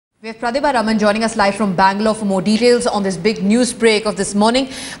We have Pratibha Raman joining us live from Bangalore for more details on this big news break of this morning.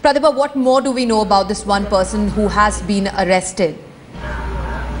 Pratibha, what more do we know about this one person who has been arrested?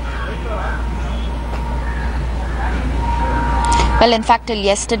 Well, in fact, till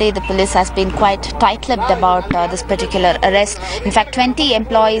yesterday, the police has been quite tight-lipped about this particular arrest. In fact, 20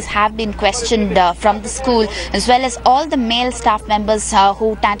 employees have been questioned from the school, as well as all the male staff members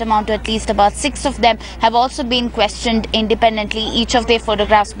who tantamount to at least about 6 of them have also been questioned independently. Each of their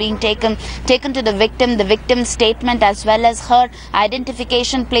photographs being taken to the victim's statement as well as her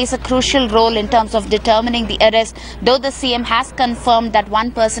identification plays a crucial role in terms of determining the arrest. Though the CM has confirmed that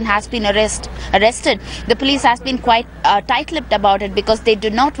one person has been arrested, the police has been quite tight-lipped about it because they do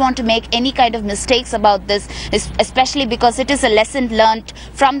not want to make any kind of mistakes about this, especially because it is a lesson learned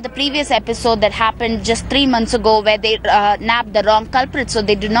from the previous episode that happened just 3 months ago where they nabbed the wrong culprit. So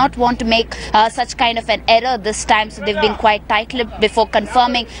they do not want to make such kind of an error this time. So they've been quite tight-lipped before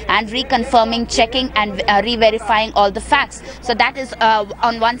confirming and reconfirming, checking and re-verifying all the facts. So that is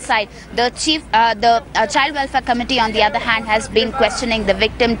on one side. The Child Welfare Committee, on the other hand, has been questioning the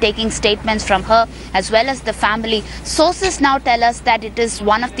victim, taking statements from her as well as the family. Sources now tell us that it is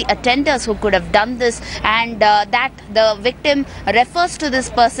one of the attenders who could have done this, and that the victim refers to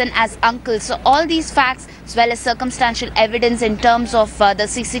this person as uncle. So all these facts as well as circumstantial evidence in terms of the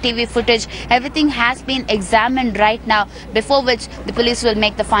CCTV footage, everything has been examined right now, before which the police will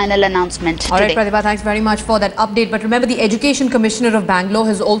make the final announcement today. All right, Pratibha, thanks very much for that update. But remember, the Education Commissioner of Bangalore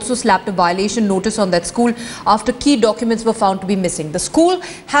has also slapped a violation notice on that school after key documents were found to be missing. The school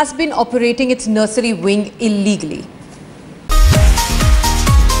has been operating its nursery wing illegally.